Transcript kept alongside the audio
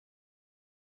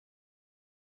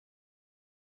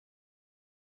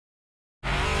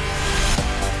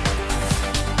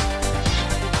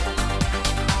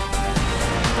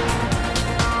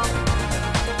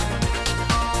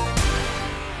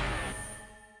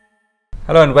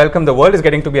Hello and welcome. The world is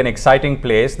getting to be an exciting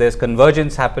place. There's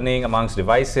convergence happening amongst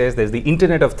devices. There's the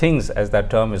Internet of Things, as that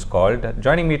term is called.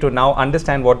 Joining me to now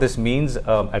understand what this means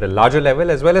at a larger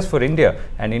level, as well as for India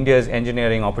and India's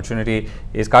engineering opportunity,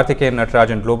 is Karthikeyan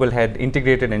Natarajan, Global Head,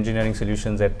 Integrated Engineering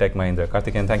Solutions at Tech Mahindra.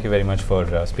 Karthikeyan, thank you very much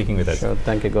for speaking with us. Sure,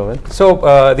 thank you, Govind.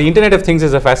 So, the Internet of Things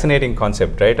is a fascinating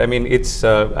concept, right? I mean, it's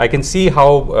I can see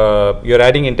how you're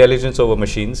adding intelligence over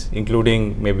machines,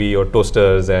 including maybe your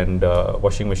toasters and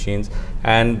washing machines,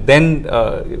 and then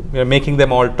you're making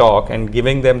them all talk and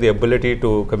giving them the ability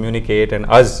to communicate, and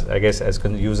us, I guess, as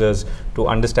users, to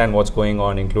understand what's going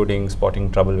on, including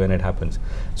spotting trouble when it happens.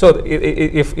 So,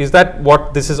 is that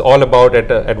what this is all about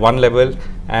at one level?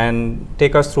 And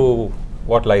take us through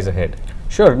what lies ahead.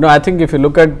 Sure. No, I think if you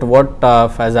look at what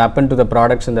has happened to the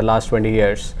products in the last 20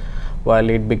 years, while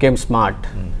it became smart,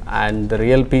 and the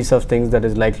real piece of things that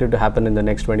is likely to happen in the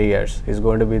next 20 years is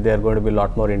going to be, they are going to be a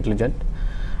lot more intelligent,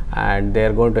 and they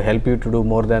are going to help you to do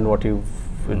more than what you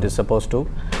it is supposed to.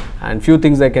 And few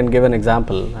things I can give an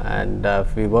example, and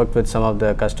we worked with some of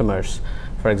the customers.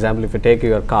 For example, if you take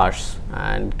your cars,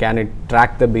 and can it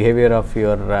track the behavior of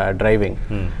your driving,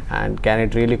 and can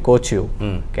it really coach you,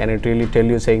 can it really tell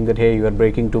you, saying that hey, you are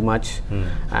braking too much,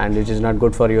 and which is not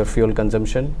good for your fuel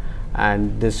consumption,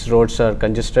 and these roads are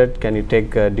congested, can you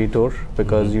take a detour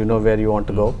because you know where you want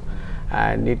to go.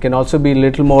 And it can also be a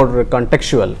little more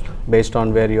contextual based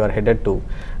on where you are headed to,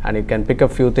 and it can pick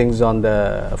up few things on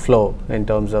the flow in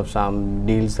terms of some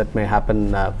deals that may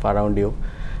happen around you.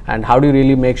 And how do you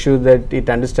really make sure that it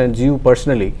understands you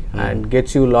personally and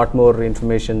gets you a lot more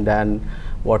information than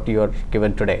what you are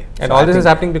given today. And so all this is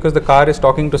happening because the car is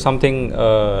talking to something,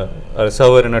 a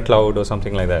server in a cloud or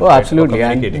something like that. Oh, right? absolutely.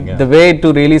 And the way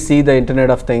to really see the Internet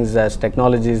of Things as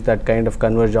technologies that kind of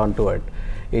converge onto it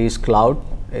is cloud,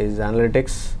 is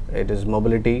analytics, it is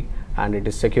mobility, and it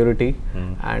is security.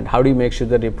 And how do you make sure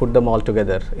that you put them all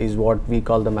together is what we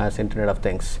call them as Internet of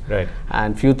Things. Right.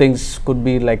 And few things could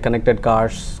be like connected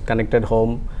cars, connected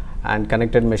home, and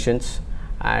connected machines.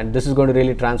 And this is going to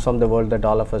really transform the world that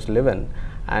all of us live in.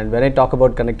 And when I talk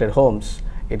about connected homes,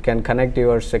 it can connect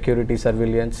your security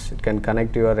surveillance, it can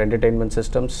connect your entertainment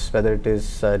systems, whether it is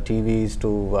TVs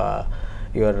to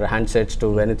your handsets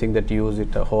to anything that you use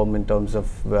at home in terms of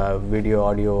video,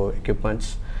 audio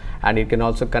equipments. And it can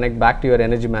also connect back to your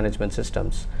energy management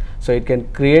systems. So it can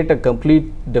create a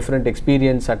complete different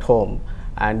experience at home,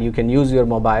 and you can use your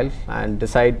mobile and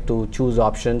decide to choose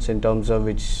options in terms of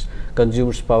which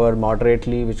consumes power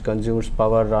moderately, which consumes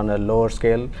power on a lower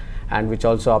scale, and which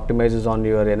also optimizes on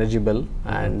your energy bill.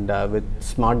 And with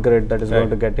smart grid that is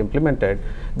going to get implemented,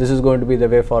 this is going to be the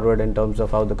way forward in terms of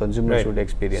how the consumer should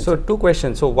experience. So two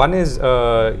questions. So one is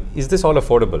this all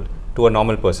affordable to a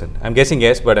normal person? I'm guessing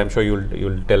yes, but I'm sure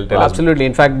you'll tell us. Absolutely.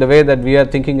 In fact, the way that we are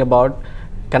thinking about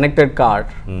connected car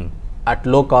at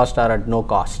low cost or at no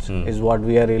cost is what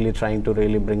we are really trying to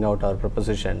really bring out our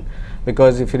proposition.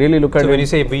 Because if you really look at when you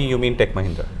say we, you mean Tech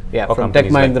Mahindra? Yeah, from Tech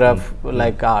Mahindra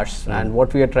like ours, and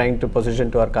what we are trying to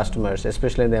position to our customers,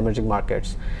 especially in the emerging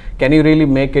markets. Can you really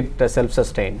make it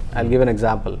self-sustained? I'll give an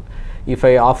example. If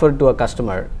I offer to a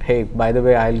customer, hey, by the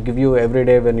way, I'll give you every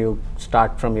day when you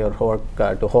start from your work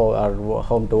to home or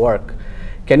home to work,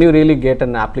 can you really get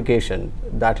an application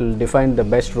that will define the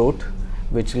best route,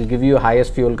 which will give you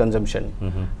highest fuel consumption,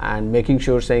 and making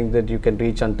sure saying that you can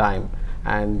reach on time,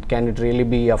 and can it really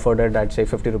be afforded at say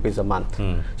 50 rupees a month.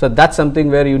 So that's something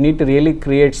where you need to really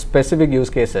create specific use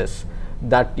cases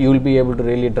that you will be able to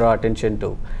really draw attention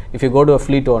to. If you go to a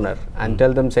fleet owner and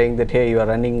tell them saying that hey, you are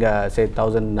running say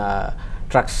 1,000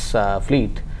 trucks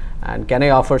fleet, and can I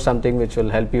offer something which will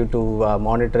help you to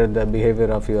monitor the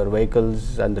behavior of your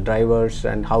vehicles and the drivers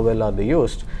and how well are they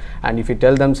used. And if you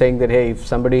tell them saying that hey, if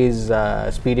somebody is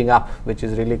speeding up, which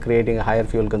is really creating a higher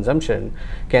fuel consumption,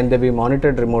 can they be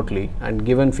monitored remotely and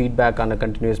given feedback on a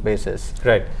continuous basis,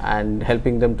 right, and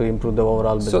helping them to improve the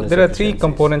overall business. So there are three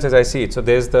components as I see it. So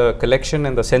there's the collection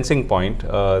and the sensing point,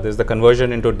 there's the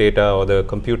conversion into data or the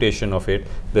computation of it,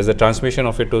 there's the transmission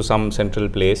of it to some central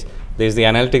place, there's the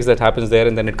analytics that happens there,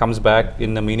 and then it comes back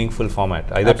in a meaningful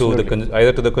format, either to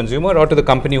the consumer or to the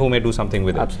company who may do something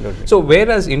with it. Absolutely. So where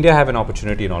does India have an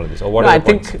opportunity in all of this? Or what I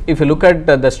think if you look at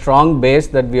the strong base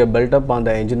that we have built up on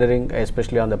the engineering,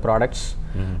 especially on the products,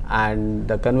 and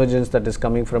the convergence that is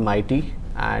coming from IT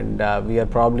and we are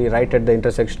probably right at the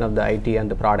intersection of the IT and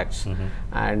the products.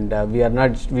 And we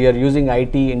are using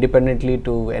IT independently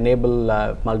to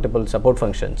enable multiple support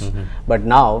functions. But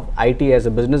now IT as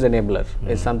a business enabler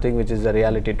is something which is a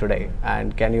reality today.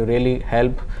 And can you really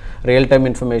help real-time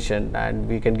information? And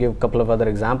we can give a couple of other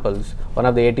examples. One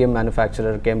of the ATM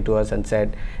manufacturer came to us and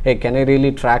said, hey, can I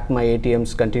really track my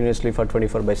ATMs continuously for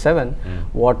 24/7?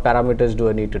 What parameters do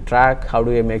I need to track? How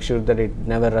do I make sure that it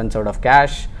never runs out of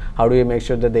cash? How do you make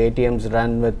sure that the ATMs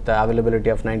run with availability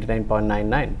of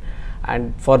 99.99?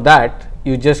 And for that,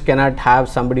 you just cannot have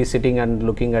somebody sitting and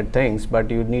looking at things,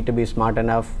 but you need to be smart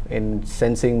enough in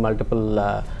sensing multiple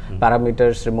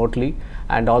parameters remotely,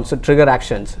 and also trigger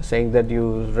actions, saying that you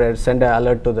send an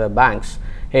alert to the banks,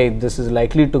 hey, this is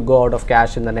likely to go out of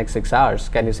cash in the next 6 hours.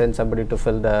 Can you send somebody to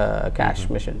fill the cash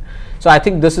machine? So I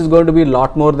think this is going to be a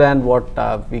lot more than what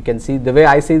we can see. The way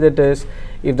I see that is,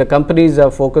 if the companies are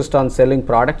focused on selling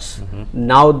products,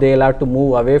 now they'll have to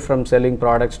move away from selling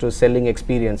products to selling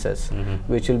experiences,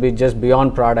 which will be just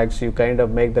beyond products. You kind of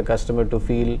make the customer to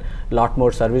feel a lot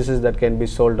more services that can be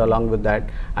sold along with that,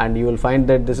 and you will find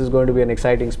that this is going to be an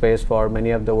exciting space for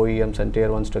many of the OEMs and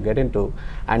tier ones to get into,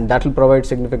 and that will provide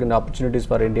significant opportunities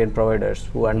for Indian providers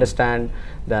who understand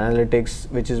the analytics,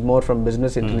 which is more from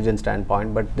business intelligence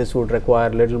standpoint, but this would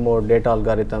require a little more data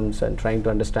algorithms and trying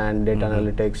to understand data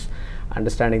analytics,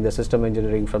 understanding the system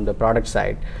engineering from the product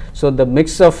side. So the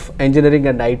mix of engineering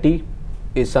and IT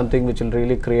is something which will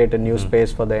really create a new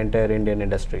space for the entire Indian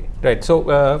industry. Right.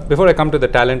 So before I come to the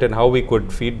talent and how we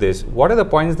could feed this, what are the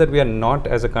points that we are not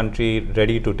as a country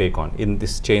ready to take on in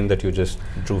this chain that you just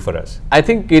drew for us? I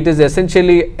think it is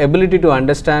essentially ability to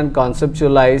understand,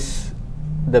 conceptualize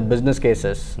the business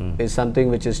cases is something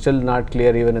which is still not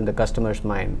clear even in the customer's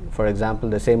mind. For example,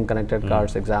 the same connected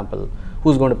cars example,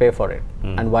 who's going to pay for it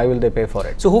and why will they pay for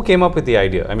it? So who came up with the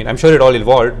idea? I mean, I'm sure it all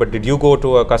evolved, but did you go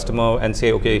to a customer and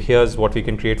say, okay, here's what we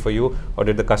can create for you, or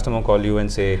did the customer call you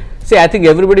and say? See, I think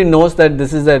everybody knows that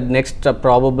this is a next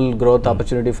probable growth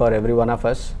opportunity for every one of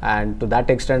us, and to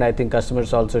that extent I think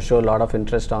customers also show a lot of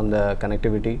interest on the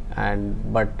connectivity,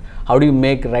 but how do you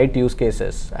make right use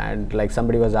cases? And like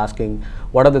somebody was asking,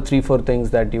 what are the 3-4 things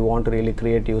that you want to really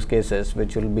create use cases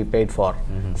which will be paid for?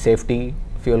 Safety,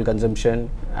 fuel consumption,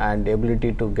 and the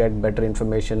ability to get better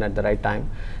information at the right time.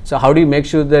 So how do you make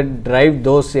sure that drive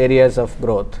those areas of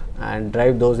growth and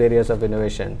drive those areas of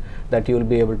innovation that you will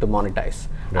be able to monetize?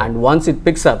 Right. And once it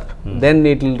picks up, then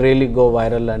it will really go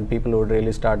viral and people would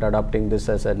really start adopting this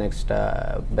as a next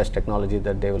best technology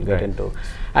that they will get into.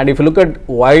 And if you look at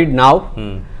why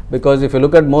now, because if you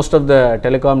look at most of the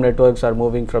telecom networks are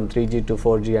moving from 3G to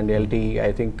 4G and LTE,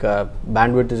 I think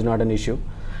bandwidth is not an issue.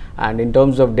 And in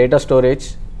terms of data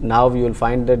storage, now you will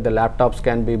find that the laptops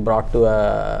can be brought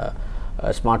to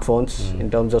smartphones.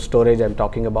 In terms of storage I'm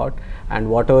talking about, and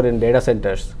whatever in data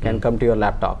centers can come to your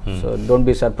laptop. So don't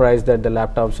be surprised that the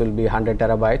laptops will be 100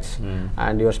 terabytes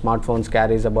and your smartphones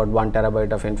carries about 1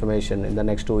 terabyte of information in the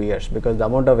next 2 years, because the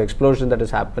amount of explosion that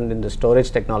has happened in the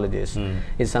storage technologies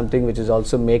is something which is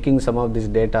also making some of this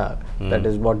data, that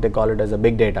is what they call it as a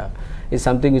big data, is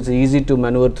something which is easy to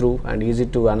maneuver through and easy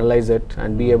to analyze it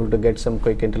and be able to get some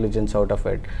quick intelligence out of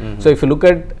it. So if you look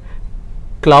at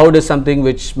cloud, is something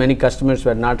which many customers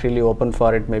were not really open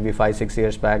for it maybe 5-6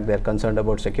 years back. They're concerned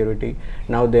about security.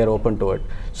 Now they're open to it.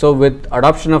 So with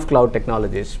adoption of cloud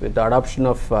technologies, with the adoption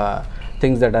of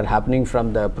things that are happening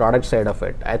from the product side of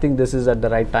it, I think this is at the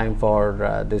right time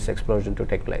for this explosion to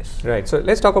take place. Right. So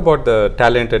let's talk about the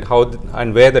talent and how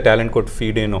and where the talent could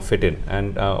feed in or fit in,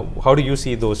 and how do you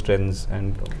see those trends?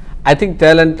 And I think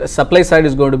talent supply side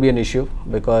is going to be an issue,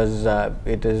 because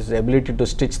it is ability to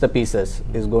stitch the pieces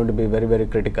is going to be very, very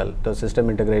critical. The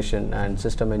system integration and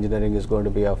system engineering is going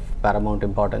to be of paramount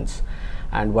importance.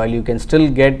 And while you can still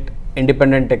get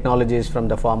independent technologies from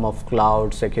the form of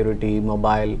cloud, security,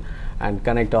 mobile, and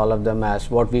connect all of them as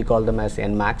what we call them as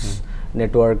NMAX,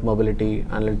 network, mobility,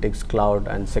 analytics, cloud,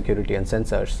 and security and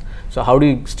sensors. So how do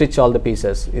you stitch all the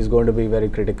pieces is going to be very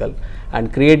critical.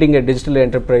 And creating a digital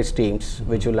enterprise teams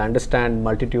which will understand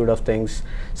multitude of things.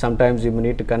 Sometimes you may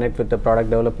need to connect with the product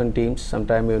development teams,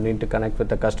 sometimes you need to connect with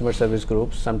the customer service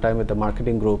groups, sometimes with the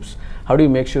marketing groups. How do you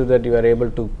make sure that you are able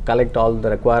to collect all the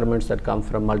requirements that come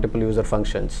from multiple user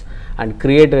functions and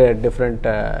create a different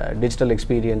digital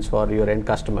experience for your end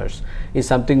customers, is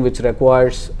something which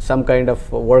requires some kind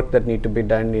of work that needs to be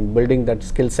done in building that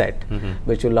skill set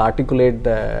which will articulate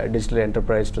the digital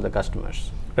enterprise to the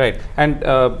customers. Right. And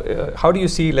how do you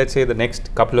see, let's say, the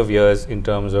next couple of years in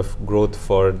terms of growth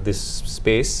for this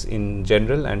space in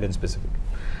general and in specific?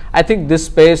 I think this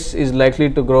space is likely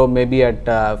to grow maybe at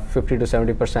 50 to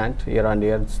 70% year on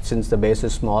year, since the base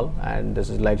is small, and this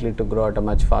is likely to grow at a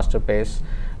much faster pace,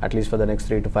 at least for the next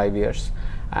 3 to 5 years.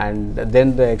 And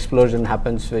then the explosion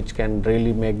happens, which can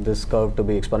really make this curve to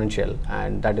be exponential,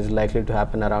 and that is likely to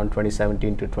happen around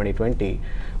 2017 to 2020,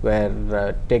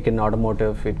 where take in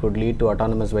automotive, it could lead to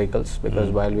autonomous vehicles, because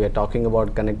while we are talking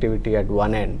about connectivity at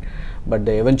one end, but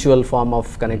the eventual form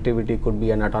of connectivity could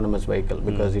be an autonomous vehicle,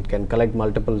 because it can collect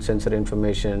multiple sensor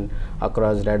information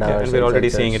across radars. And we're already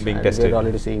seeing it being tested. We're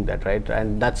already seeing that, right?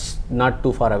 And that's not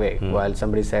too far away. While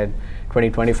somebody said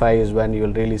 2025 is when you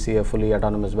will really see a fully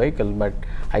autonomous vehicle, but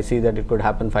I see that it could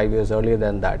happen 5 years earlier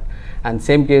than that. And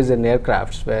same case in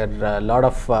aircrafts, where a lot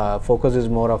of focus is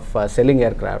more of selling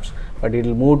aircrafts, but it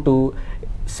will move to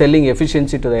selling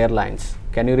efficiency to the airlines.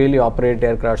 Can you really operate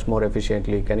aircrafts more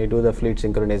efficiently? Can you do the fleet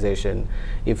synchronization?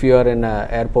 If you are in an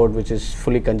airport which is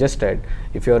fully congested,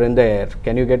 if you are in the air,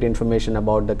 can you get information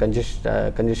about the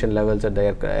congestion levels at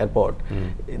the airport,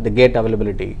 the gate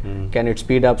availability? Can it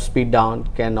speed up, speed down?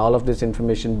 Can all of this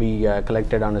information be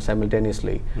collected on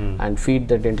simultaneously and feed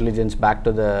that intelligence back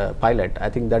to the pilot? I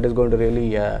think that is going to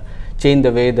really change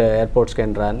the way the airports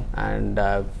can run, and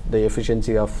the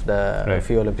efficiency of the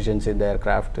fuel efficiency in the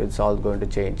aircraft, it's all going to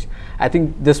change. I think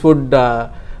this would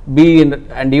be in,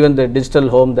 and even the digital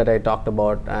home that I talked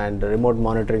about, and the remote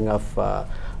monitoring of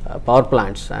power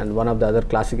plants. And one of the other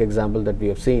classic example that we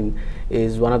have seen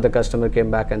is one of the customer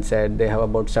came back and said they have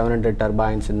about 700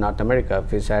 turbines in North America.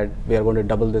 We said we are going to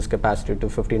double this capacity to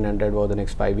 1500 over the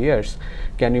next 5 years.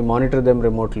 Can you monitor them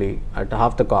remotely at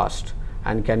half the cost?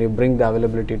 And can you bring the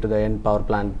availability to the end power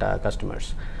plant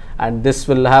customers? And this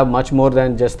will have much more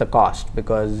than just the cost,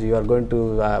 because you are going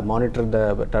to monitor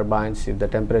the turbines. If the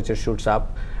temperature shoots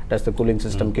up, does the cooling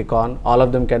system kick on? All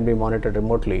of them can be monitored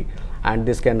remotely, and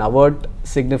this can avert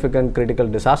significant critical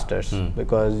disasters,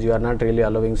 because you are not really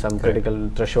allowing some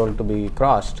critical threshold to be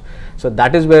crossed. So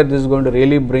that is where this is going to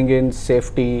really bring in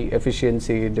safety,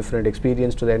 efficiency, different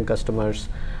experience to the end customers,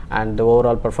 and the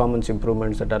overall performance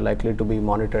improvements that are likely to be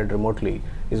monitored remotely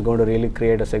is going to really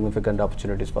create a significant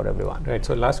opportunities for everyone. Right.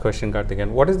 So last question, Karthikeyan,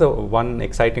 what is the one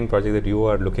exciting project that you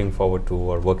are looking forward to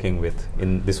or working with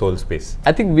in this whole space?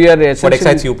 I think we are essentially, what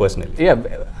excites you personally? Yeah,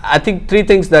 I think 3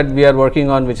 things that we are working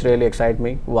on which really excite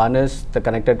me. One is the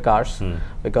connected cars,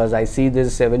 because I see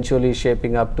this eventually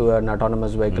shaping up to an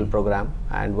autonomous vehicle program,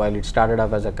 and while it started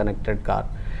off as a connected car.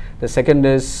 The second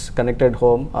is connected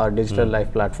home or digital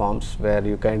life platforms, where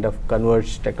you kind of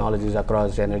converge technologies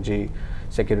across energy,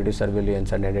 security,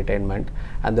 surveillance and entertainment.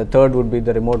 And the third would be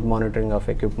the remote monitoring of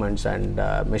equipments and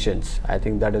machines. I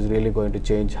think that is really going to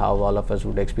change how all of us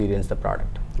would experience the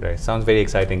product. Right. Sounds very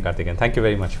exciting, Karthikeyan. Thank you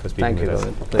very much for speaking with us.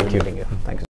 Thank you.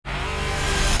 Thank you.